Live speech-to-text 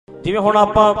जिवें हुण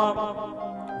आपां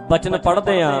बचन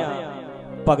पढ़दे आ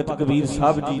भगत कबीर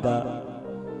साहब जी दा,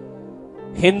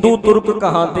 हिंदू तुर्क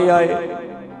कहां ते आए।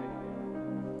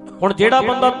 हुण जिहड़ा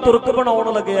बंदा तुर्क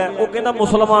बनाउण लग्या वो कहंदा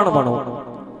मुसलमान बनो।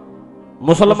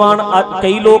 मुसलमान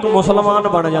कई लोग मुसलमान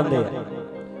बन जाते हैं।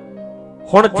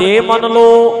 हुण जे मन लो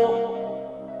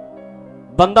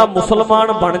बंदा मुसलमान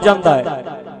बन जाता है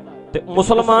तो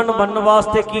मुसलमान बनने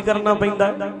वास्ते की करना पैंदा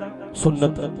है?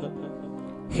 सुन्नत।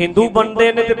 हिंदू बनते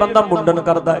ने तो बंदा मुंडन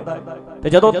करता है, तो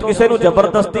जदों किसी नूं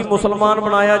जबरदस्ती मुसलमान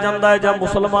बनाया जाता है या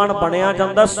मुसलमान बनया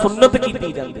जाता है, सुन्नत की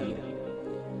जाती है।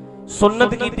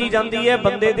 सुन्नत की जाती है,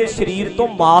 बंदे दे शरीर तो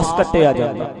मांस कट्टिया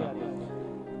जाता है।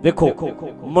 देखो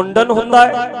मुंडन हुंदा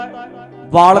है,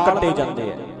 वाल कट्टे जाते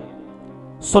हैं।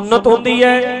 सुन्नत हुंदी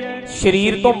है,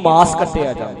 शरीर तो मांस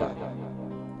कट्टिया जाता है।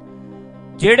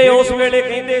 जेड़े उस वेले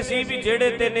कहंदे सी भी जेड़े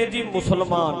ते ने जी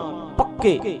मुसलमान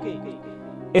पक्के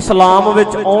इस्लाम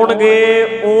विच आउणगे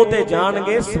ओ ते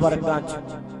जाणगे स्वर्गां च,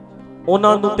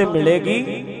 उन्हां नूं ते मिलेगी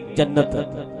जन्नत।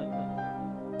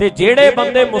 ते जेड़े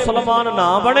बंदे मुसलमान ना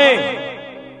बने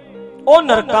ओ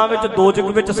नरकां विच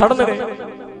दोजक विच सड़नगे।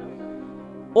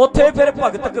 उत्थे फिर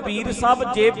भगत कबीर साहब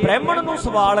जे ब्राह्मण नूं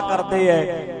सवाल करते हैं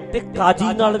ते काजी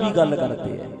नाल भी गल करते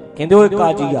हैं, कहंदे ओए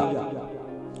काजीआ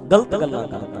गलत गल्लां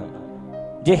करदा।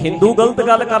 जे हिंदू गलत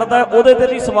गल करदा है ओहदे ते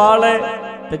भी सवाल है,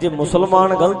 ते जे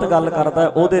मुसलमान गलत गल करदा है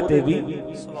ओहदे ते भी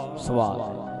सवाल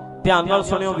है। ध्यान नाल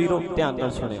सुनियो वीरो, ध्यान नाल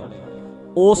सुनियो।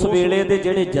 उस वेले दे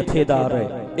जेड़े जथेदार है,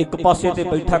 एक पासे ते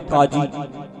बैठा काजी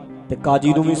ते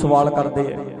काजी नूं भी सवाल करदे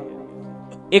है,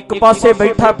 एक पासे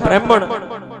बैठा ब्राह्मण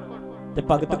ते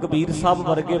भगत कबीर साहब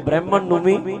वर्गे ब्राह्मण नूं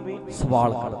भी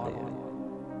सवाल करदे है।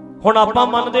 हुण आपां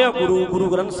मनदे आ गुरु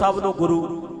ग्रंथ साहब नूं गुरु,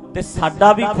 ते साडा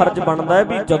भी फर्ज बनदा है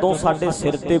भी जदों साडे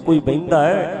सिर ते कोई बहिंदा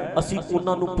है असीं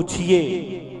उन्हां नूं पुछीए।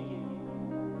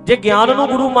 जे ज्ञान नूं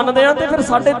गुरु मनदे आ ते फिर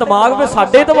साडे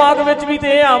दिमाग विच भी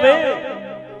ते आवे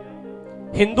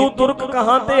हिंदू तुर्क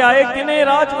कहां ते आए, किने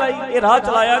राह चलाई, ये राह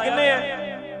चलाया किने है?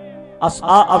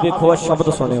 आ वेखो शब्द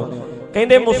सुनियो,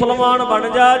 कहंदे मुसलमान बन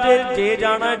जा जे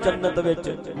जाना है जन्नत विच,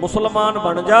 मुसलमान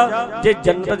बन जा जे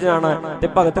जन्नत जाना है। ते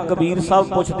भगत कबीर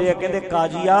साहब पुछदे आ, कहंदे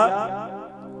काजीआ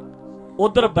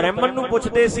उधर ब्राह्मण नूं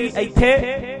पुछदे सी, इत्थे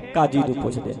काजी नूं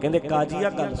पुछदे, कहंदे काजीआ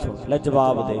गल सुन ले,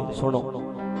 जवाब दे। सुनो,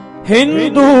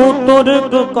 हिंदू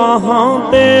तुर्क कहां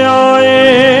ते आए,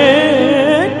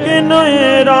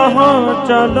 किने राह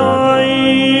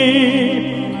चलाई,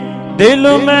 दिल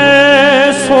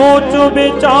में सोच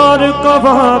विचार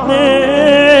कवादे,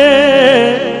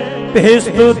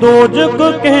 भेस्त दोजक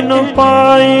किन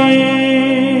पाई।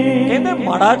 कहंदे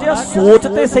माड़ा जिहा सोच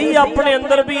ते सही अपने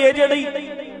अंदर भी, ये जिहड़ी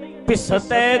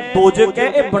भिसत है दोजक है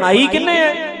ये बनाई किने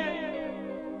है?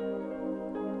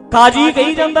 काजी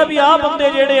कही जांदा भी आ बंदे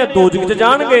जेड़े आ दोजक च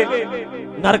जाणगे,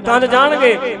 नरकां च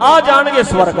जाणगे, आ जाणगे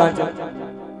स्वर्गां च।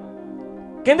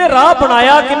 कहंदे राह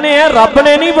बनाया किने है? रब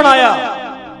ने नहीं बनाया।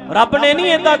 रब ने नहीं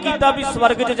ऐदा कीता भी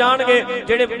स्वर्ग च जाणगे,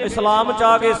 जेड़े इस्लाम च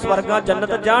आ गए स्वर्गां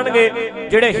जन्नत जाणगे,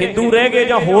 जेड़े हिंदू रह गए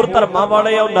जां होर धर्मां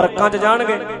वाले आ नरकां च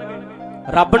जाणगे।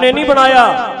 रब ने नहीं बनाया,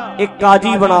 एक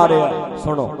काजी बना रहा।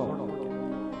 सुनो,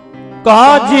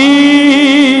 काजी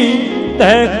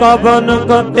तै कवन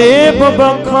कतेब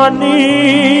बखानी,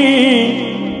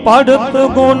 पढ़त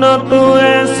गुणत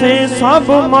ऐसे सब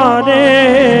मारे,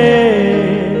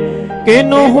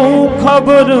 किन्हू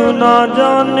खबर ना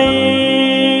जानी।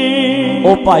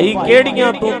 ओ भाई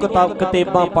केड़ियां तू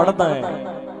किताबां पढ़दा है,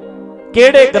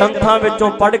 केड़े ग्रंथां विचों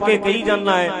पढ़ के कही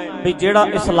जाना है भी जेड़ा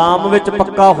इस्लाम विच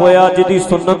पक्का होया, जिहदी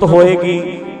सुन्नत होएगी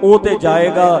ओ ते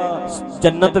जाएगा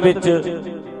जन्नत विच,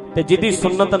 ते जिहदी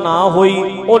सुन्नत ना होई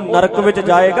ओ नरक विच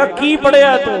जाएगा। की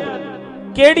पढ़िया तू?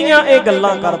 केड़ियां ए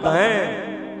गल्लां करदा है?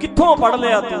 कित्थों पढ़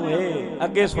लिया तू ए?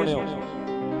 अगे सुनियो,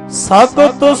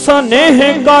 सख्त स्नेह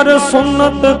कर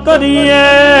सुन्नत करिए,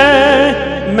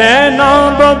 मैं ना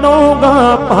बदूंगा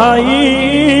भाई।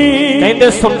 कहंदे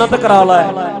सुन्नत करा लै,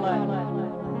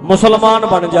 मुसलमान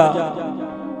बन जा।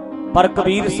 पर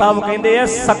कबीर साहब कहंदे आ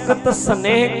सख्त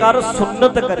स्नेह कर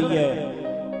सुन्नत करिए।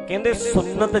 कहंदे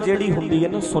सुन्नत जिहड़ी हुंदी है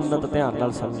ना, सुन्नत ध्यान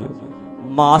नाल समझियो,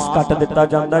 मांस कट दिता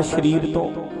जांदा शरीर तो।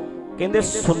 कहंदे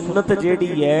सुन्नत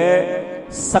जिहड़ी है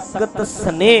सख्त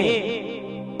स्नेह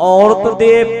औरत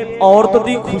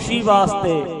दी खुशी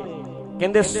वास्ते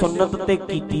कहंदे सुन्नत ते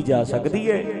कीती जा सकदी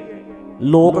है।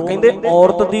 लोग कहंदे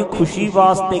औरत दी खुशी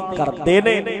वास्ते करदे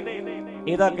ने,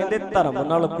 ਇਹਦਾ ਕਹਿੰਦੇ ਧਰਮ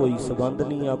ਨਾਲ ਕੋਈ ਸੰਬੰਧ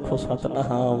ਨਹੀਂ। ਆਖੋ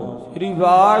ਸਤਨਾਮ ਸ੍ਰੀ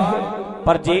ਵਾਹਿਗੁਰੂ।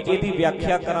 ਪਰ ਜੇ ਇਹਦੀ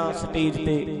ਵਿਆਖਿਆ ਕਰਾਂ ਸਟੇਜ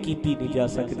ਤੇ ਕੀਤੀ ਨਹੀਂ ਜਾ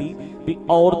ਸਕਦੀ ਵੀ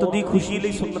ਔਰਤ ਦੀ ਖੁਸ਼ੀ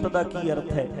ਲਈ ਸੁਨਨਤ ਦਾ ਕੀ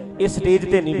ਅਰਥ ਹੈ, ਇਹ ਸਟੇਜ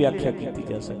ਤੇ ਨਹੀਂ ਵਿਆਖਿਆ ਕੀਤੀ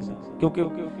ਜਾ ਸਕਦੀ, ਕਿਉਂਕਿ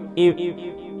ਇਹ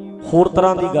ਹੋਰ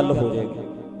ਤਰ੍ਹਾਂ ਦੀ ਗੱਲ ਹੋ ਜਾਏਗੀ।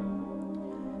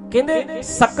 ਕਹਿੰਦੇ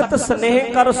ਸਖਤ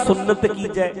ਸਨੇਹ ਕਰ ਸੁਨਤ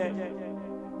ਕੀਜੈ।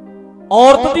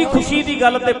 ਔਰਤ ਦੀ ਖੁਸ਼ੀ ਦੀ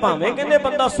ਗੱਲ ਤੇ ਭਾਵੇਂ ਕਹਿੰਦੇ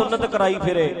ਬੰਦਾ ਸੁਨਤ ਕਰਾਈ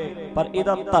ਫਿਰੇ, ਪਰ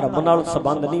ਇਹਦਾ ਧਰਮ ਨਾਲ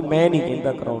ਸੰਬੰਧ ਨਹੀਂ, ਮੈਂ ਨਹੀਂ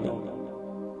ਕਹਿੰਦਾ ਕਰਾਉਣੀ।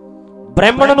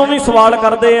 ਬ੍ਰਾਹਮਣ ਨੂੰ ਵੀ ਸਵਾਲ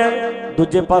ਕਰਦੇ ਆ,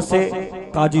 ਦੂਜੇ ਪਾਸੇ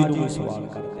ਕਾਜੀ ਨੂੰ ਵੀ ਸਵਾਲ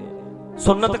ਕਰਦੇ ਆ।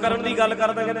 ਸੁਨਤ ਕਰਨ ਦੀ ਗੱਲ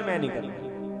ਕਰਦਾ, ਕਹਿੰਦੇ ਮੈਂ ਨਹੀਂ ਕਰਨੀ।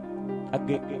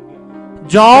 ਅੱਗੇ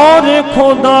ਜੌਰ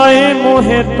ਖੁਦਾਏ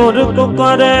ਮੋਹਿ ਤੁਰਕ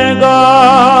ਕਰੇਗਾ,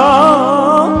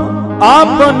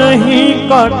 ਆਪ ਨਹੀਂ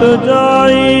ਘਟ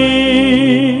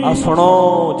ਜਾਈ। ਆ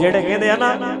ਸੁਣੋ, ਜਿਹੜੇ ਕਹਿੰਦੇ ਆ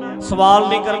ਨਾ ਸਵਾਲ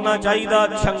ਨਹੀਂ ਕਰਨਾ ਚਾਹੀਦਾ,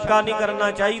 ਸ਼ੰਕਾ ਨਹੀਂ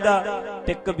ਕਰਨਾ ਚਾਹੀਦਾ,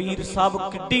 ਤੇ ਕਬੀਰ ਸਾਹਿਬ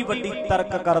ਕਿੱਡੀ ਵੱਡੀ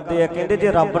ਤਰਕ ਕਰਦੇ ਆ। ਕਹਿੰਦੇ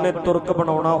ਜੇ ਰੱਬ ਨੇ ਤੁਰਕ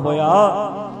ਬਣਾਉਣਾ ਹੋਇਆ,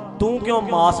 ਤੂੰ ਕਿਉਂ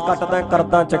ਮਾਸ ਕੱਟਦਾ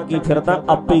ਕਰਦਾ ਚੱਕੀ ਫਿਰਦਾ,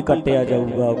 ਆਪੇ ਹੀ ਕੱਟਿਆ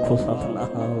ਜਾਊਗਾ। ਆਖੋ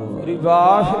ਸਤਿਨਾਮ।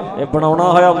 ਇਹ ਬਣਾਉਣਾ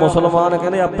ਹੋਇਆ ਮੁਸਲਮਾਨ,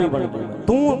 ਕਹਿੰਦੇ ਆਪੇ ਹੀ ਬਣ ਜਾਊਗਾ।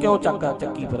 ਤੂੰ ਕਿਉਂ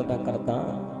ਚੱਕੀ ਫਿਰਦਾ ਕਰਦਾ,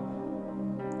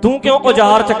 ਤੂੰ ਕਿਉਂ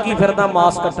ਔਜ਼ਾਰ ਚੱਕੀ ਫਿਰਦਾ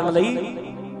ਮਾਸ ਕੱਟਣ ਲਈ।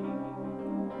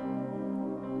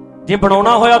 ਜੇ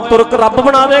ਬਣਾਉਣਾ ਹੋਇਆ ਤੁਰਕ ਰੱਬ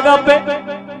ਬਣਾ ਦੇਗਾ ਆਪੇ,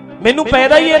 ਮੈਨੂੰ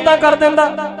ਪੈਦਾ ਹੀ ਏਦਾਂ ਕਰ ਦਿੰਦਾ।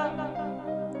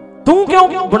 ਤੂੰ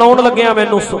ਕਿਉਂ ਬਣਾਉਣ ਲੱਗਿਆ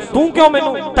ਮੈਨੂੰ, ਤੂੰ ਕਿਉਂ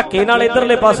ਮੈਨੂੰ ਧੱਕੇ ਨਾਲ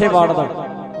ਇਧਰਲੇ ਪਾਸੇ ਵਾੜਦਾ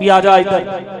ਵੀ ਆ ਜਾ ਇੱਧਰ।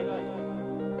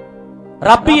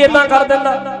 ਰੱਬ ਹੀ ਏਦਾਂ ਕਰ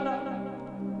ਦਿੰਦਾ।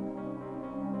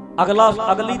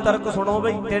 ਅਗਲੀ ਤਰਕ ਸੁਣੋ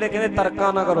ਬਈ, ਜਿਹੜੇ ਕਹਿੰਦੇ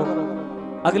ਤਰਕਾਂ ਨਾ ਕਰੋ,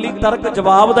 ਅਗਲੀ ਤਰਕ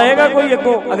ਜਵਾਬ ਦੇਗਾ ਕੋਈ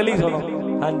ਅੱਗੋਂ। ਅਗਲੀ ਸੁਣੋ।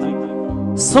 ਹਾਂਜੀ।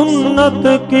 ਸੁਨਤ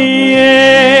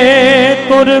ਕੀਏ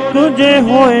ਤੁਰਕ ਜੇ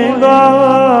ਹੋਏਗਾ,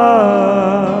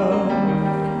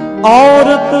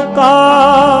 ਔਰਤ ਕਾ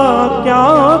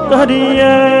ਕਿਆ ਕਰੀਏ।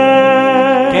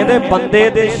 ਕਹਿੰਦੇ ਬੰਦੇ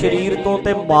ਦੇ ਸਰੀਰ ਤੋਂ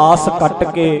ਤੇ ਮਾਸ ਕੱਟ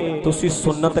ਕੇ ਤੁਸੀਂ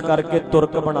ਸੁਨਤ ਕਰਕੇ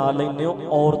ਤੁਰਕ ਬਣਾ ਲੈਂਦੇ ਹੋ,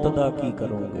 ਔਰਤ ਦਾ ਕੀ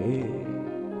ਕਰੋਗੇ?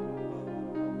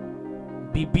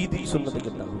 ਬੀਬੀ ਦੀ ਸੁਨਤ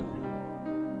ਕਿੱਦਾਂ?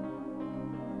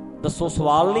 ਦੱਸੋ,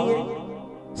 ਸਵਾਲ ਨਹੀਂ ਹੈ।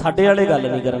 ਸਾਡੇ ਵਾਲੇ ਗੱਲ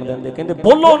ਨਹੀਂ ਕਰਨ ਦਿੰਦੇ, ਕਹਿੰਦੇ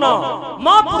ਬੋਲੋ ਨਾ,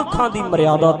 ਮਹਾਂਪੁਰਖਾਂ ਦੀ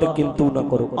ਮਰਿਆਦਾ ਤੇ ਕਿੰਤੂ ਨਾ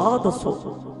ਕਰੋ। ਆਹ ਦੱਸੋ,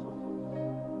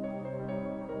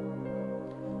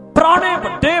 ਪੁਰਾਣੇ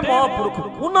ਵੱਡੇ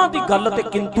ਮਹਾਂਪੁਰਖ, ਉਹਨਾਂ ਦੀ ਗੱਲ ਤੇ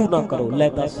ਕਿੰਤੂ ਨਾ ਕਰੋ। ਲੈ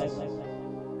ਦੱਸ,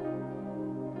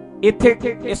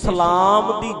 ਇੱਥੇ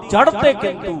ਇਸਲਾਮ ਦੀ ਜੜ ਤੇ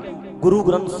ਕਿੰਤੂ ਗੁਰੂ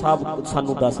ਗ੍ਰੰਥ ਸਾਹਿਬ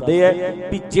ਸਾਨੂੰ ਦੱਸਦੇ ਐ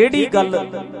ਵੀ ਜਿਹੜੀ ਗੱਲ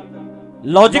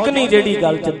ਲੌਜਿਕ ਨਹੀਂ, ਜਿਹੜੀ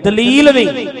ਗੱਲ 'ਚ ਦਲੀਲ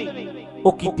ਨਹੀਂ,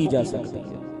 ਉਹ ਕੀਤੀ ਜਾ ਸਕਦੀ ਹੈ।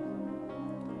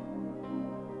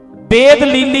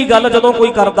 ਬੇਦਲੀਲੀ ਗੱਲ ਜਦੋਂ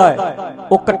ਕੋਈ ਕਰਦਾ ਹੈ,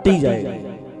 ਉਹ ਕੱਟੀ ਜਾਏਗੀ।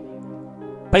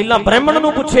 ਪਹਿਲਾਂ ਬ੍ਰਾਹਮਣ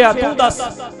ਨੂੰ ਪੁੱਛਿਆ, ਤੂੰ ਦੱਸ।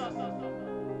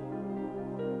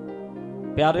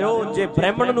 ਪਿਆਰਿਓ, ਜੇ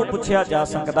ਬ੍ਰਾਹਮਣ ਨੂੰ ਪੁੱਛਿਆ ਜਾ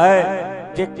ਸਕਦਾ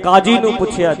ਹੈ, ਜੇ ਕਾਜੀ ਨੂੰ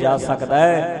ਪੁੱਛਿਆ ਜਾ ਸਕਦਾ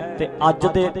ਹੈ, ਤੇ ਅੱਜ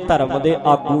ਦੇ ਧਰਮ ਦੇ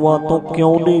ਆਗੂਆਂ ਤੋਂ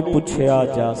ਕਿਉਂ ਨਹੀਂ ਪੁੱਛਿਆ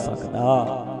ਜਾ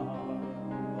ਸਕਦਾ?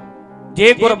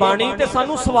 ਜੇ ਗੁਰਬਾਣੀ ਤੇ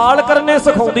ਸਾਨੂੰ ਸਵਾਲ ਕਰਨੇ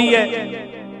ਸਿਖਾਉਂਦੀ ਹੈ,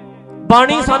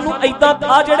 ਬਾਣੀ ਸਾਨੂੰ ਏਦਾਂ,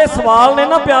 ਆ ਜਿਹੜੇ ਸਵਾਲ ਨੇ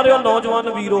ਨਾ ਪਿਆਰਿਓ ਨੌਜਵਾਨ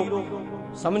ਵੀਰੋ,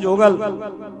 ਸਮਝੋ ਗੱਲ,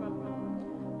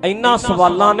 ਇਹਨਾਂ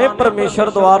ਸਵਾਲਾਂ ਨੇ ਪਰਮੇਸ਼ਰ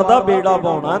ਦੁਆਰ ਦਾ ਬੇੜਾ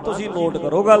ਪਾਉਣਾ। ਤੁਸੀਂ ਨੋਟ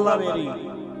ਕਰੋ ਗੱਲ ਆ ਮੇਰੀ।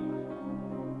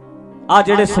 ਆ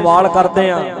ਜਿਹੜੇ ਸਵਾਲ ਕਰਦੇ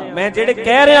ਆ, ਮੈਂ ਜਿਹੜੇ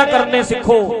ਕਹਿ ਰਿਹਾ ਕਰਨੇ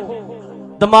ਸਿੱਖੋ,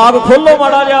 ਦਿਮਾਗ ਖੋਲੋ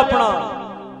ਮਾੜਾ ਜਿਹਾ ਆਪਣਾ।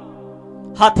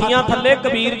 ਹਾਥੀਆਂ ਥੱਲੇ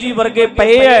ਕਬੀਰ ਜੀ ਵਰਗੇ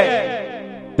ਪਏ ਐ,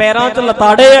 ਪੈਰਾਂ 'ਚ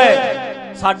ਲਤਾੜੇ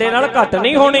ਐ, ਸਾਡੇ ਨਾਲ ਘੱਟ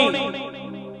ਨਹੀਂ ਹੋਣੀ,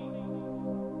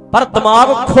 ਪਰ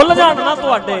ਦਿਮਾਗ ਖੁੱਲ ਜਾਣ ਨਾ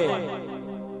ਤੁਹਾਡੇ।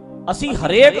 ਅਸੀਂ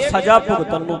ਹਰੇਕ ਸਜ਼ਾ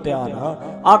ਭੁਗਤਣ ਨੂੰ ਤਿਆਰ ਹਾਂ।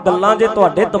 ਆ ਗੱਲਾਂ ਜੇ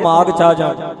ਤੁਹਾਡੇ ਦਿਮਾਗ 'ਚ ਆ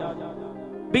ਜਾਣ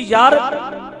ਵੀ ਯਾਰ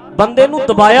ਬੰਦੇ ਨੂੰ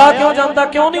ਦਬਾਇਆ ਕਿਉਂ ਜਾਂਦਾ,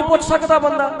 ਕਿਉਂ ਨਹੀਂ ਪੁੱਛ ਸਕਦਾ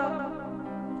ਬੰਦਾ?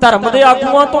 ਧਰਮ ਦੇ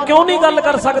ਆਗੂਆਂ ਤੋਂ ਕਿਉਂ ਨਹੀਂ ਗੱਲ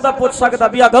ਕਰ ਸਕਦਾ, ਪੁੱਛ ਸਕਦਾ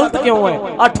ਵੀ ਆ ਗਲਤ ਕਿਉਂ ਹੈ,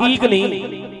 ਆ ਠੀਕ ਨਹੀਂ,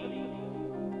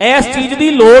 ਇਸ ਚੀਜ਼ ਦੀ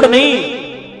ਲੋੜ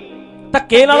ਨਹੀਂ,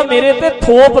 ਧੱਕੇ ਨਾਲ ਮੇਰੇ ਤੇ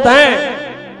ਥੋਪਦਾ,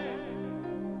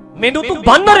 ਮੈਨੂੰ ਤੂੰ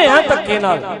ਬੰਨ ਰਿਹਾ ਧੱਕੇ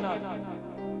ਨਾਲ।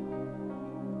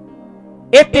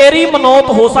 ਇਹ ਤੇਰੀ ਮਨੌਤ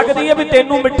ਹੋ ਸਕਦੀ ਹੈ ਵੀ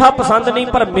ਤੈਨੂੰ ਮਿੱਠਾ ਪਸੰਦ ਨਹੀਂ,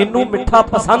 ਪਰ ਮੈਨੂੰ ਮਿੱਠਾ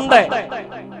ਪਸੰਦ ਹੈ।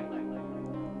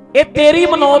 ਇਹ ਤੇਰੀ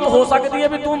ਮਨੌਤ ਹੋ ਸਕਦੀ ਹੈ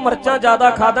ਵੀ ਤੂੰ ਮਿਰਚਾਂ ਜ਼ਿਆਦਾ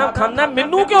ਖਾਣਾ,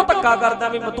 ਮੈਨੂੰ ਕਿਉਂ ਧੱਕਾ ਕਰਦਾ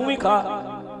ਵੀ ਤੂੰ ਵੀ ਖਾ।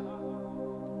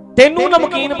 ਤੈਨੂੰ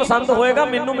ਨਮਕੀਨ ਪਸੰਦ ਹੋਏਗਾ,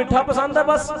 ਮੈਨੂੰ ਮਿੱਠਾ ਪਸੰਦ ਹੈ।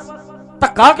 ਬਸ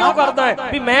ਧੱਕਾ ਕਿਉਂ ਕਰਦਾ ਹੈ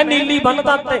ਵੀ ਮੈਂ ਨੀਲੀ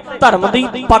ਬੰਨਦਾ ਤੇ ਧਰਮ ਦੀ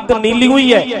ਪੱਗ ਨੀਲੀ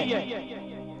ਹੋਈ ਹੈ,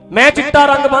 ਮੈਂ ਚਿੱਟਾ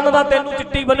ਰੰਗ ਬੰਨਦਾ, ਤੈਨੂੰ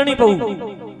ਚਿੱਟੀ ਬੰਨਣੀ ਪਊ।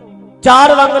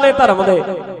 ਚਾਰ ਰੰਗ ਨੇ ਧਰਮ ਦੇ।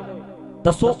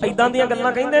 ਦੱਸੋ, ਏਦਾਂ ਦੀਆਂ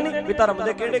ਗੱਲਾਂ ਕਹਿੰਦੇ ਨਹੀਂ ਵੀ ਧਰਮ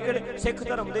ਦੇ ਕਿਹੜੇ ਕਿਹੜੇ, ਸਿੱਖ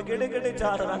ਧਰਮ ਦੇ ਕਿਹੜੇ ਕਿਹੜੇ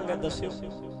ਚਾਰ ਰੰਗ ਹੈ, ਦੱਸਿਓ,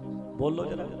 ਬੋਲੋ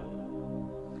ਜਰਾ।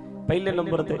 ਪਹਿਲੇ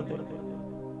ਨੰਬਰ ਤੇ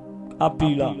ਆ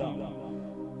ਪੀਲਾ,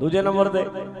 ਦੂਜੇ ਨੰਬਰ ਤੇ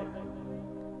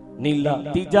ਨੀਲਾ,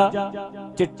 ਤੀਜਾ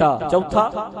ਚਿੱਟਾ, ਚੌਥਾ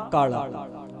ਕਾਲਾ।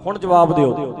 ਹੁਣ ਜਵਾਬ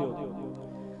ਦਿਓ,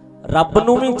 ਰੱਬ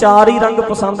ਨੂੰ ਵੀ ਚਾਰ ਹੀ ਰੰਗ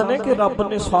ਪਸੰਦ ਨੇ ਕਿ ਰੱਬ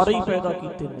ਨੇ ਸਾਰੇ ਹੀ ਪੈਦਾ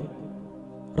ਕੀਤੇ ਨੇ?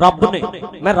 ਰੱਬ ਨੇ,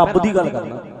 ਮੈਂ ਰੱਬ ਦੀ ਗੱਲ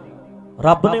ਕਰਦਾ,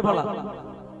 ਰੱਬ ਨੇ ਭਲਾ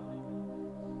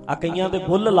ਆ ਕਈਆਂ ਦੇ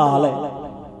ਬੁੱਲ ਲਾਲ ਹੈ,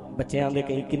 ਬੱਚਿਆਂ ਦੇ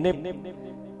ਕਈ ਕਿੰਨੇ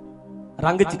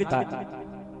ਰੰਗ ਚਿੱਟਾ,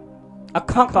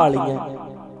 ਅੱਖਾਂ ਕਾਲੀਆਂ,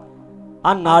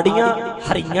 ਆ ਨਾੜੀਆਂ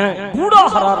ਹਰੀਆਂ, ਗੂੜਾ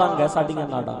ਹਰਾ ਰੰਗ ਹੈ ਸਾਡੀਆਂ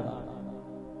ਨਾੜਾਂ ਦਾ,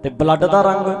 ਤੇ ਬਲੱਡ ਦਾ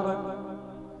ਰੰਗ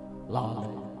ਲਾਲ ਹੈ।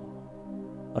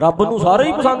 ਰੱਬ ਨੂੰ ਸਾਰੇ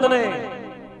ਹੀ ਪਸੰਦ ਨੇ,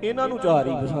 ਇਹਨਾਂ ਨੂੰ ਚਾਰ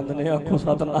ਹੀ ਪਸੰਦ ਨੇ। ਆਖੋ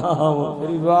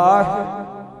ਸਤਨਾਮ। ਵਾਹ।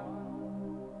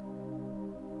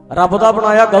 ਰੱਬ ਦਾ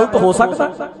ਬਣਾਇਆ ਗਲਤ ਹੋ ਸਕਦਾ?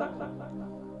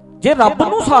 ਜੇ ਰੱਬ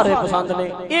ਨੂੰ ਸਾਰੇ ਪਸੰਦ ਨੇ,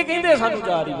 ਇਹ ਕਹਿੰਦੇ ਸਾਨੂੰ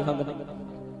ਚਾਰ ਹੀ ਪਸੰਦ ਨੇ,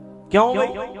 ਕਿਉਂ ਬਈ?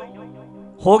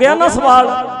 ਹੋ ਗਿਆ ਨਾ ਸਵਾਲ।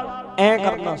 ਐ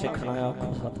ਕਰਨਾ ਸਿੱਖਣਾ।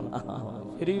 ਆਖੋ ਸਤਨਾਮ।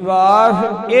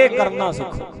 ਵਾਹ। ਇਹ ਕਰਨਾ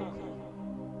ਸਿੱਖੋ।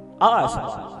 ਆਹ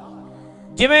ਸਵਾਲ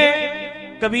ਜਿਵੇਂ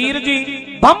ਕਬੀਰ ਜੀ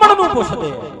ਬਾਹਮਣ ਨੂੰ ਪੁੱਛਦੇ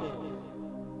ਆ,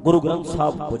 ਗੁਰੂ ਗ੍ਰੰਥ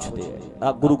ਸਾਹਿਬ ਪੁੱਛਦੇ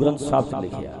ਆ, ਗੁਰੂ ਗ੍ਰੰਥ ਸਾਹਿਬ 'ਚ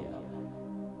ਲਿਖਿਆ।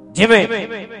 ਜਿਵੇਂ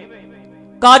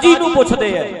ਕਾਜੀ ਨੂੰ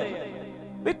ਪੁੱਛਦੇ ਆ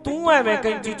ਵੀ ਤੂੰ ਐਵੇਂ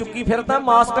ਕੈਂਚੀ ਚੁੱਕੀ ਫਿਰਦਾ,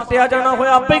 ਮਾਸ ਕੱਟਿਆ ਜਾਣਾ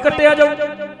ਹੋਇਆ ਆਪੇ ਹੀ ਕੱਟਿਆ ਜਾਊ,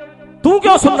 ਤੂੰ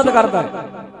ਕਿਉਂ ਸੁੰਨਤ ਕਰਦਾ?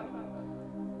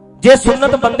 ਜੇ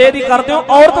ਸੁੰਨਤ ਬੰਦੇ ਦੀ ਕਰਦੇ ਹੋ,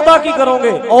 ਔਰਤ ਦਾ ਕੀ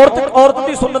ਕਰੋਗੇ? ਔਰਤ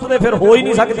ਦੀ ਸੁੰਨਤ ਤੇ ਫਿਰ ਹੋ ਹੀ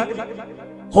ਨਹੀਂ ਸਕਦੀ।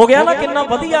 ਹੋ ਗਿਆ ਨਾ ਕਿੰਨਾ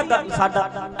ਵਧੀਆ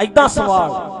ਸਾਡਾ ਏਦਾਂ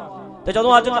ਸਵਾਲ। ਤੇ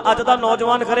ਜਦੋਂ ਅੱਜ ਦਾ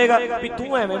ਨੌਜਵਾਨ ਕਰੇਗਾ ਵੀ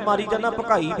ਤੂੰ ਐਵੇਂ ਮਾਰੀ ਜਾਣਾ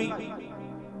ਭਕਾਈ ਵੀ,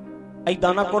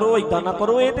 ਏਦਾਂ ਨਾ ਕਰੋ, ਏਦਾਂ ਨਾ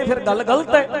ਕਰੋ, ਇਹ ਤੇ ਫਿਰ ਗੱਲ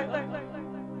ਗਲਤ ਹੈ।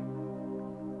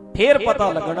 ਫੇਰ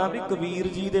ਪਤਾ ਲੱਗਣਾ ਵੀ ਕਬੀਰ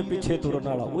ਜੀ ਦੇ ਪਿੱਛੇ ਤੁਰਨ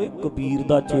ਵਾਲਾ ਉਹ ਕਬੀਰ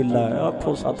ਦਾ ਚੇਲਾ ਹੈ।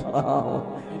 ਆਖੋ ਸਤਨਾਮ।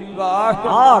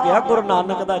 ਆ ਗਿਆ ਗੁਰੂ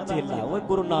ਨਾਨਕ ਦਾ ਚੇਲਾ। ਉਹ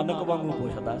ਗੁਰੂ ਨਾਨਕ ਵਾਂਗੂ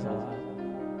ਪੁੱਛਦਾ ਸਵਾਲ।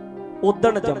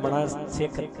 ਉਦਣ ਜੰਮਣਾ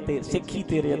ਸਿੱਖ ਤੇ ਸਿੱਖੀ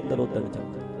ਤੇਰੇ ਅੰਦਰ ਉਦਣ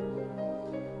ਜੰਮਣਾ।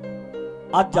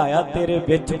 ਅੱਜ ਆਇਆ ਤੇਰੇ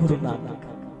ਵਿੱਚ ਗੁਰੂ ਨਾਨਕ।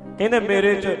 ਕਹਿੰਦੇ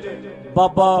ਮੇਰੇ 'ਚ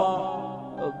ਬਾਬਾ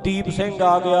ਦੀਪ ਸਿੰਘ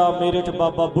ਆ ਗਿਆ, ਮੇਰੇ 'ਚ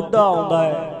ਬਾਬਾ ਬੁੱਢਾ ਆਉਂਦਾ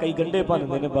ਹੈ। ਕਈ ਗੰਢੇ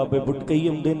ਭੰਨਦੇ ਨੇ ਬਾਬੇ ਬੁੱਢੇ, ਕਈ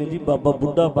ਆਉਂਦੇ ਨੇ ਜੀ ਬਾਬਾ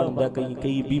ਬੁੱਢਾ ਬਣਦਾ,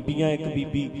 ਕਈ ਬੀਬੀਆਂ। ਇੱਕ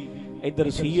ਬੀਬੀ ਇੱਧਰ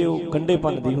ਸੀ, ਉਹ ਗੰਢੇ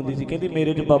ਭੰਨਦੀ ਹੁੰਦੀ ਸੀ, ਕਹਿੰਦੀ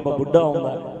ਮੇਰੇ 'ਚ ਬਾਬਾ ਬੁੱਢਾ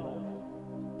ਆਉਂਦਾ।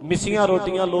 ਮਿੱਸੀਆਂ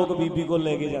ਰੋਟੀਆਂ ਲੋਕ ਬੀਬੀ ਕੋਲ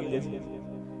ਲੈ ਕੇ ਜਾਂਦੇ ਸੀ।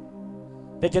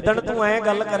 ਤੇ ਜਿੱਦਣ ਤੂੰ ਐ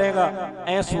ਗੱਲ ਕਰੇਗਾ,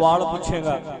 ਐ ਸਵਾਲ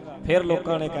ਪੁੱਛੇਗਾ, ਫਿਰ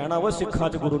ਲੋਕਾਂ ਨੇ ਕਹਿਣਾ ਓਏ ਸਿੱਖਾਂ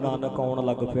 'ਚ ਗੁਰੂ ਨਾਨਕ ਆਉਣ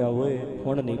ਲੱਗ ਪਿਆ, ਓਏ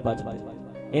ਹੁਣ ਨਹੀਂ ਬਚਦਾ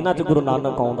ਇਹਨਾਂ 'ਚ ਗੁਰੂ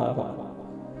ਨਾਨਕ ਆਉਂਦਾ, ਹੁਣ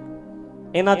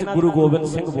ਇਹਨਾਂ 'ਚ ਗੁਰੂ ਗੋਬਿੰਦ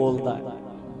ਸਿੰਘ ਬੋਲਦਾ,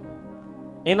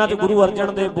 ਇਹਨਾਂ 'ਚ ਗੁਰੂ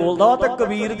ਅਰਜਨ ਦੇਵ ਬੋਲਦਾ, ਤੇ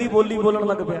ਕਬੀਰ ਦੀ ਬੋਲੀ ਬੋਲਣ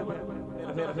ਲੱਗ ਪਿਆ।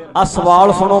 ਆ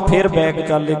ਸਵਾਲ ਸੁਣੋ, ਫਿਰ ਬੈਕ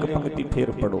ਚੱਲ ਇੱਕ ਪੰਕਤੀ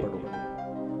ਫਿਰ ਪੜੋ।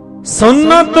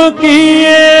 ਸੁਨਤ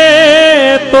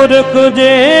ਕੀਏ ਤੁਰਕ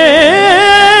ਜੇ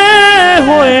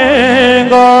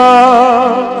ਹੋਏਗਾ,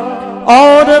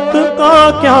 औरत का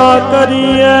क्या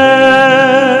करिए,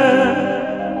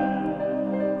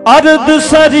 अर्ध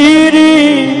शरीरी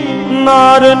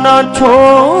नार न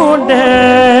छोड़े,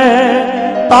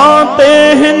 ताते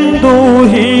हिंदू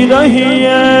ही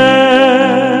रहिए।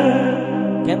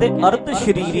 कहते अर्ध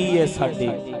शरीरी है साडी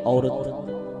औरत,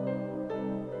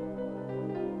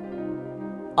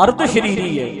 अर्ध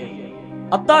शरीरी है,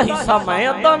 अद्धा हिस्सा मैं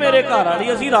अद्धा मेरे घर वाली,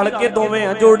 असीं रल के दोवें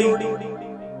आ जोड़ी।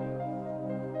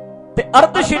 ते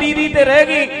अर्ध शरीरी ते रह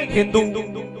गई हिंदू,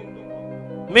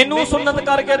 मैनू सुन्नत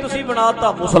करके तुसीं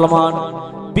बनाता मुसलमान,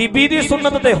 बीबी दी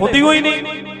सुन्नत ते हुंदी होई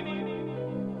नहीं।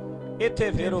 इत्थे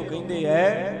फिर वो कहिंदे ऐ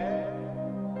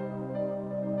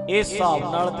इस हिसाब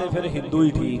नाल ते फिर हिंदू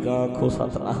ही ठीक आ। आखो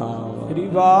सतनाम।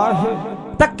 वाह।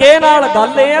 धक्के नाल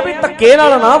गल ए है भी धक्के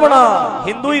नाल ना बना,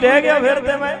 हिंदू ही रह गया फिर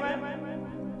ते मैं।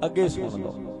 अगे सुन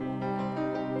लो।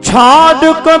 छाड़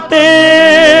कते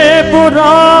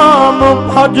बुराम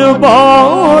फज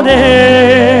बारे,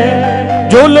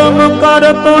 जुल्म कर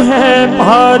तो है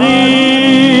भारी।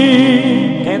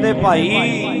 कहंदे भाई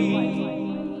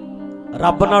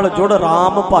रब नाल जुड़,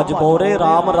 राम भज बोरे,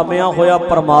 राम रमिया होया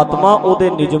परमात्मा, ओदे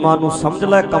निजमां नूं समझ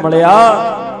लै कमलिया।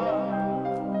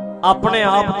 अपने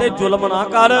आप ते जुल्म ना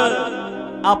कर,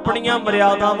 अपनियां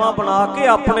मर्यादावां बना के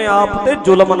अपने आप ते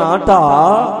जुल्म ना ढा,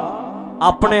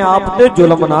 अपने आप ते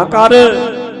जुल्म ना कर।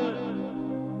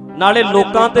 नाले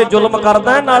लोकां ते जुल्म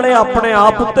करदा है, नाले अपने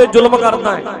आप ते जुल्म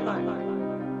करदा है।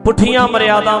 पुठियां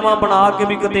मर्यादावां बना के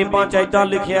भी किताबां च इदां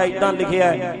लिखिया इदां लिखिया,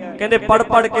 कहंदे पढ़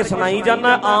पढ़ के सुनाई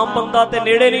जाना। आम बंदा ते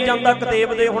नेड़े नहीं जांदा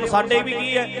किताब दे। हुण साडे भी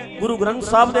की है, गुरु ग्रंथ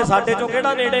साहब दे साडे चों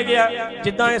किहड़ा नेड़े गया?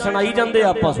 जिद्दां इह सुनाई जांदे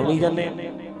आपां सुनी जांदे,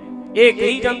 इह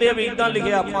कही जांदे आ भी इदां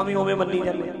लिखिया, आपां भी उवें मन्नी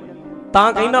जांदे। तां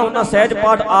कहना हुंदा सहज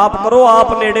पाठ आप करो, आप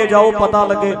नेड़े जाओ, पता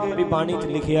लगे भी बाणी च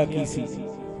लिखिया की सी।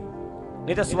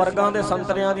 नहीं तो स्वर्गां दे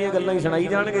संतरियां दी गल्लां ही सुनाई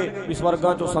जाणगे भी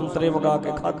स्वर्गां चों संतरे मंगा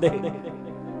के खाधे,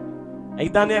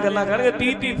 इदां दी गल्लां करनगे।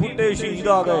 30 फुੱਟੇ शहीद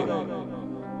आ गए।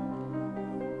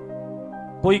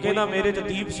 कोई कहना मेरे च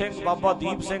दीप सिंह, बाबा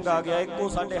दीप सिंह आ गया। इक्को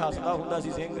साडे हसदा हुंदा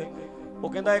सी सिंह, वो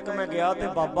कहंदा एक मैं गया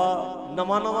ते बाबा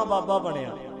नवां नवां बाबा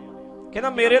बनिया, कहंदा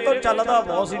मेरे तो चलदा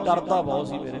बहुत सी, डरदा बहुत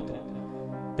सी मेरे तो।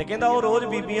 ते कहंदा वो रोज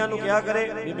बीबियां नूं क्या करे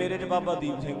भी मेरे च बाबा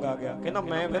दीप सिंह आ गया। कहंदा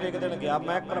मैं फिर एक दिन गया,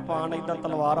 मैं किरपान इदां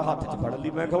तलवार हाथ च फड़ ली।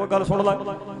 मैं कहा गल सुन ला,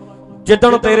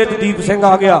 जिद्दण तेरे च दीप सिंह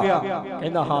आ गया,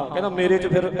 कहंदा हां, कहंदा मेरे च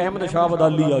फिर अहमद शाह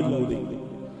अब्दाली आ जूगी।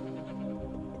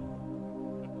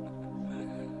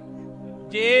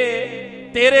 जे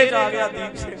तेरे च आ गया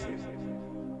दीप सिंह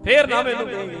फिर ना मैनूं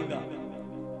कहीं कहंदा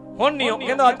हुण नहीं,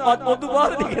 कहंदा उस तों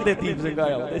बाद नहीं कहंदे दीप सिंह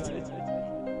आया।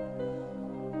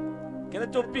 ਕਹਿੰਦੇ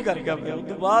ਚੁੱਪ ਹੀ ਕਰ ਗਿਆ। ਫਿਰ ਉਸ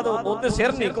ਤੋਂ ਬਾਅਦ ਉਹਦੇ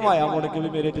ਸਿਰ ਨਹੀਂ ਘੁਮਾਇਆ ਮੁੜ ਕੇ ਵੀ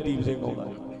ਮੇਰੇ 'ਚ ਦੀਪ ਸਿੰਘ ਆਉਂਦਾ।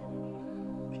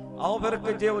 ਆਓ ਫਿਰ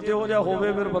ਜਿਹੋ ਜਿਹਾ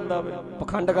ਹੋਵੇ ਫਿਰ ਬੰਦਾ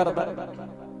ਪਖੰਡ ਕਰਦਾ।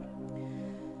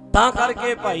 ਤਾਂ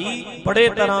ਕਰਕੇ ਭਾਈ ਬੜੇ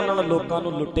ਤਰ੍ਹਾਂ ਨਾਲ ਲੋਕਾਂ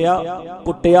ਨੂੰ ਲੁੱਟਿਆ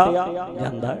ਕੁੱਟਿਆ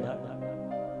ਜਾਂਦਾ ਹੈ।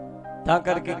 ਤਾਂ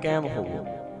ਕਰਕੇ ਕਾਇਮ ਹੋਵੋ,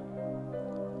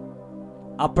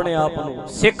 ਆਪਣੇ ਆਪ ਨੂੰ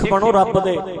ਸਿੱਖ ਬਣੋ ਰੱਬ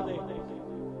ਦੇ,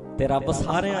 ਤੇ ਰੱਬ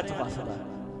ਸਾਰਿਆਂ 'ਚ ਵਸਦਾ,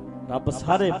 ਰੱਬ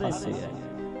ਸਾਰੇ ਪਾਸੇ ਹੈ।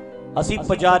 ਅਸੀਂ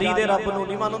ਪੁਜਾਰੀ ਦੇ ਰੱਬ ਨੂੰ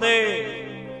ਨਹੀਂ ਮੰਨਦੇ।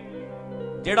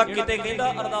 ਜਿਹੜਾ ਕਿਤੇ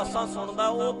ਕਹਿੰਦਾ ਅਰਦਾਸਾਂ ਸੁਣਦਾ,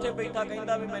 ਉਹ ਉੱਥੇ ਬੈਠਾ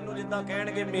ਕਹਿੰਦਾ ਵੀ ਮੈਨੂੰ ਜਿੱਦਾਂ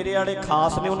ਕਹਿਣਗੇ ਮੇਰੇ ਵਾਲੇ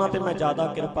ਖਾਸ ਨੇ ਉਹਨਾਂ ਤੇ ਮੈਂ ਜ਼ਿਆਦਾ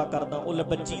ਕਿਰਪਾ ਕਰਦਾ। ਉਹ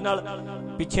ਬੱਚੀ ਨਾਲ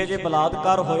ਪਿੱਛੇ ਜੇ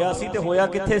ਬਲਾਤਕਾਰ ਹੋਇਆ ਸੀ, ਤੇ ਹੋਇਆ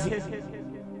ਕਿੱਥੇ ਸੀ?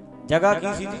 ਜਗ੍ਹਾ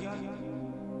ਕੀ ਸੀ ਜੀ?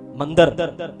 ਮੰਦਿਰ।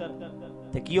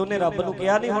 ਤੇ ਕੀ ਉਹਨੇ ਰੱਬ ਨੂੰ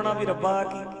ਕਿਹਾ ਨਹੀਂ ਹੋਣਾ ਵੀ ਰੱਬਾ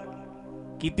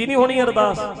ਕੀਤੀ ਨਹੀਂ ਹੋਣੀ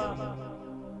ਅਰਦਾਸ?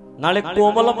 ਨਾਲੇ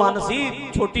ਕੋਮਲ ਮਨ ਸੀ,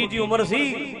 ਛੋਟੀ ਜੀ ਉਮਰ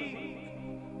ਸੀ।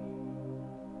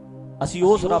 ਅਸੀਂ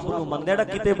ਉਸ ਰੱਬ ਨੂੰ ਮੰਨਦੇ ਜਿਹੜਾ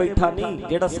ਕਿਤੇ ਬੈਠਾ ਨਹੀਂ,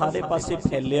 ਜਿਹੜਾ ਸਾਰੇ ਪਾਸੇ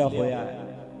ਫੈਲਿਆ ਹੋਇਆ ਹੈ,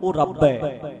 ਉਹ ਰੱਬ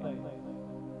ਹੈ।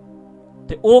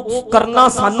 ਤੇ ਉਹ ਕਰਨਾ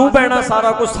ਸਾਨੂੰ ਪੈਣਾ,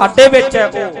 ਸਾਰਾ ਕੁਝ ਸਾਡੇ ਵਿੱਚ ਹੈ।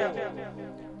 ਉਹ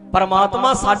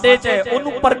ਪਰਮਾਤਮਾ ਸਾਡੇ 'ਚ ਹੈ,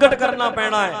 ਉਹਨੂੰ ਪ੍ਰਗਟ ਕਰਨਾ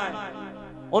ਪੈਣਾ ਹੈ,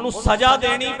 ਉਹਨੂੰ ਸਜ਼ਾ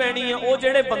ਦੇਣੀ ਪੈਣੀ ਹੈ। ਉਹ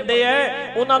ਜਿਹੜੇ ਬੰਦੇ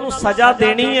ਐ ਉਹਨਾਂ ਨੂੰ ਸਜ਼ਾ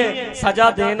ਦੇਣੀ ਹੈ।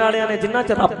 ਸਜ਼ਾ ਦੇਣ ਵਾਲਿਆਂ ਨੇ ਜਿਨ੍ਹਾਂ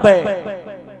 'ਚ ਰੱਬ ਹੈ।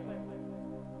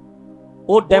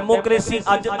 ਉਹ ਡੈਮੋਕ੍ਰੇਸੀ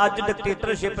ਅੱਜ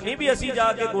ਡਿਕਟੇਟਰਸ਼ਿਪ ਨਹੀਂ ਵੀ ਅਸੀਂ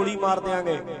ਜਾ ਕੇ ਗੋਲੀ ਮਾਰ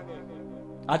ਦਿਆਂਗੇ।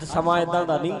 ਅੱਜ ਸਮਾਂ ਇਦਾਂ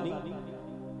ਦਾ ਨਹੀਂ।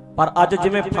 ਪਰ ਅੱਜ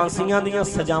ਜਿਵੇਂ ਫਾਂਸੀਆਂ ਦੀਆਂ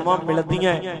ਸਜ਼ਾਵਾਂ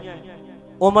ਮਿਲਦੀਆਂ,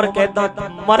 ਉਮਰ ਕੈਦਾਂ,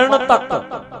 ਮਰਨ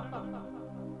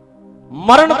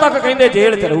ਤੱਕ ਕਹਿੰਦੇ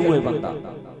ਜੇਲ੍ਹ 'ਚ ਰਹੂ ਇਹ ਬੰਦਾ।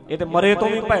 ਇਹ ਤੇ ਮਰੇ ਤੋਂ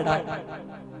ਵੀ ਭੈੜਾ ਹੈ।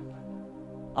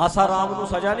 ਆਸਾ ਰਾਮ ਨੂੰ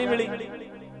ਸਜ਼ਾ ਨਹੀਂ ਮਿਲੀ।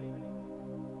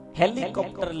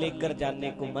 ਹੈਲੀਕਾਪਟਰ ਲੇਕਰ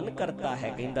ਜਾਣੇ ਕੋ ਮਨ ਕਰਤਾ ਹੈ,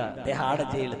 ਕਹਿੰਦਾ ਤਿਹਾੜ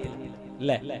ਜੇਲ੍ਹ ਤੇ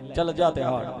ਲੈ ਚਲ ਜਾ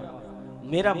ਤਿਹਾੜ,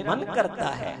 ਮੇਰਾ ਮਨ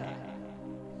ਕਰਤਾ ਹੈ।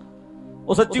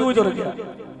 ਉਹ ਸੱਚੀ ਉਹ ਜੁੜ ਗਿਆ।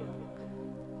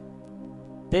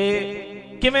 ਤੇ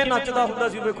ਕਿਵੇਂ ਨੱਚਦਾ ਹੁੰਦਾ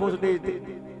ਸੀ ਵੇਖੋ ਸਟੇਜ ਤੇ,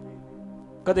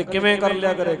 ਕਦੇ ਕਿਵੇਂ ਕਰ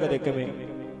ਲਿਆ ਕਰੇ, ਕਦੇ ਕਿਵੇਂ।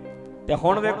 ਤੇ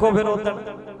ਹੁਣ ਵੇਖੋ ਫਿਰ ਉਦੋਂ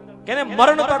ਕਹਿੰਦੇ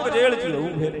ਮਰਨ ਤੱਕ ਜੇਲ੍ਹ 'ਚ ਰਹੂ।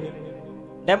 ਫਿਰ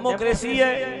ਡੈਮੋਕ੍ਰੇਸੀ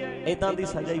ਹੈ, ਏਦਾਂ ਦੀ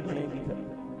ਸਜ਼ਾ ਹੀ ਬਣੇਗੀ। ਫਿਰ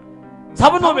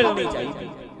ਸਭ ਨੂੰ ਮਿਲਣੀ ਚਾਹੀਦੀ।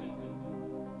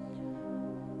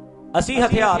 ਅਸੀਂ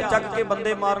ਹਥਿਆਰ ਚੱਕ ਕੇ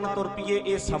ਬੰਦੇ ਮਾਰਨ ਤੁਰ ਪਈਏ,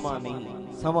 ਇਹ ਸਮਾਂ ਨਹੀਂ ਹੈ।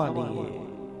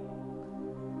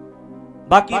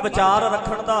 ਬਾਕੀ ਵਿਚਾਰ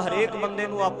ਰੱਖਣ ਦਾ ਹਰੇਕ ਬੰਦੇ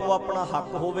ਨੂੰ ਆਪੋ ਆਪਣਾ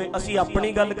ਹੱਕ ਹੋਵੇ। ਅਸੀਂ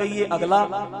ਆਪਣੀ ਗੱਲ ਕਹੀਏ, ਅਗਲਾ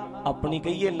ਆਪਣੀ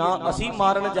ਕਹੀਏ। ਨਾ ਅਸੀਂ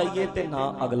ਮਾਰਨ ਜਾਈਏ ਤੇ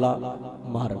ਨਾ ਅਗਲਾ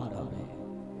ਮਾਰਨ ਜਾਵੇ।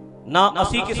 ਨਾ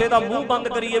ਅਸੀਂ ਕਿਸੇ ਦਾ ਮੂੰਹ ਬੰਦ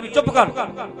ਕਰੀਏ ਵੀ ਚੁੱਪ ਕਰ,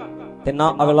 ਤੇ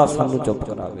ਨਾ ਅਗਲਾ ਸਾਨੂੰ ਚੁੱਪ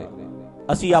ਕਰਾਵੇ।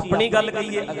 ਅਸੀਂ ਆਪਣੀ ਗੱਲ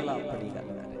ਕਹੀਏ, ਅਗਲਾ ਆਪਣੀ ਗੱਲ ਕਰੇ।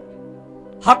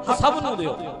 ਹੱਕ ਸਭ ਨੂੰ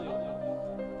ਦਿਓ।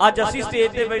 ਅੱਜ ਅਸੀਂ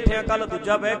ਸਟੇਜ ਤੇ ਬੈਠੇ ਆ, ਕੱਲ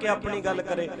ਦੂਜਾ ਬਹਿ ਕੇ ਆਪਣੀ ਗੱਲ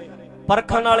ਕਰੇ।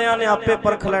 ਪਰਖਣ ਵਾਲਿਆਂ ਨੇ ਆਪੇ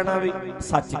ਪਰਖ ਲੈਣਾ ਵੀ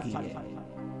ਸੱਚ ਕੀ ਹੈ।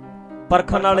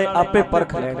 ਪਰਖਣ ਵਾਲੇ ਆਪੇ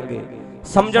ਪਰਖ ਲੈਣਗੇ,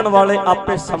 ਸਮਝਣ ਵਾਲੇ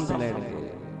ਆਪੇ ਸਮਝ ਲੈਣਗੇ।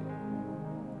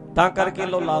 ਤਾਂ ਕਰਕੇ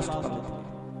ਲੋ ਲਾਸਟ ਪੰਕਤੀ।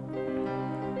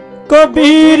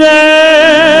 कबीर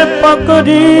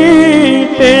पकड़ी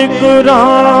टेक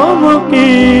राम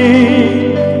की,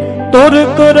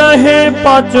 तुरक रहे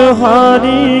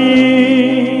पचहारी।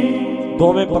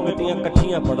 दोवें पंक्तियां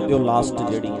इकट्ठियां पढ़ दियो, लास्ट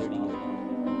जेड़ी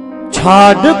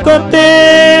छाड़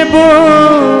कतेब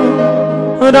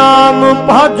राम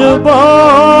भज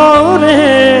बोरे,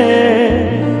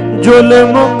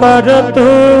 जुल्म करत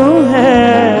है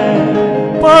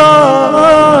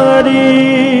पारी।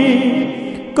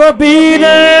 कबीर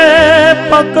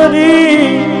पकड़ी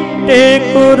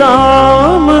टेक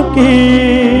राम की,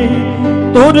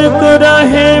 तुरक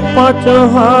रहे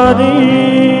पचहारी।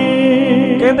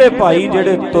 कहंदे भाई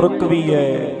जेड़े तुरक भी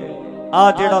है,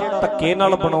 आ जेड़ा धक्के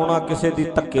नाल बनाउणा, किसे दी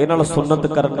धक्के नाल सुन्नत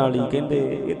करन वाली, कहंदे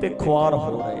ये ते खुआर हो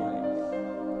रहे।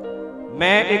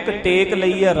 मैं एक टेक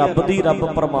लई है रब दी,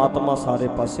 रब परमात्मा सारे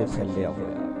पासे फैलिया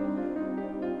होया।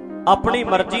 अपनी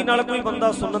मर्जी नाल कोई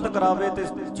बंदा सुन्नत करावे ते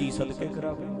जी सदके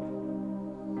करावे,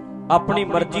 अपनी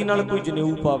मर्जी नाल कोई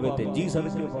जनेऊ पावे ते जी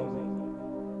सदके पावे।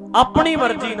 अपनी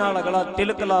मर्जी नाल अगला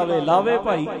तिलक लावे लावे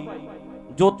भाई,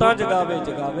 जोतां जगावे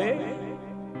जगावे।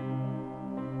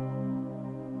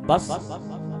 बस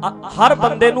हर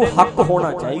बंदे नूं हक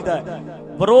होना चाहिदा है।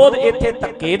 विरोध इत्थे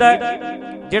धक्के दा है,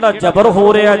 जिहड़ा जबर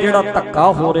हो रहा, जिहड़ा धक्का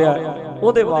हो रहा,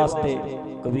 उहदे वास्ते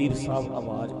कबीर साहब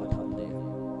आवाज उठाते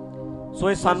हैं। सो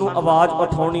ये सानू आवाज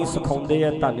उठाउणी सिखाउंदे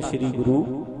है धन श्री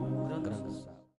गुरु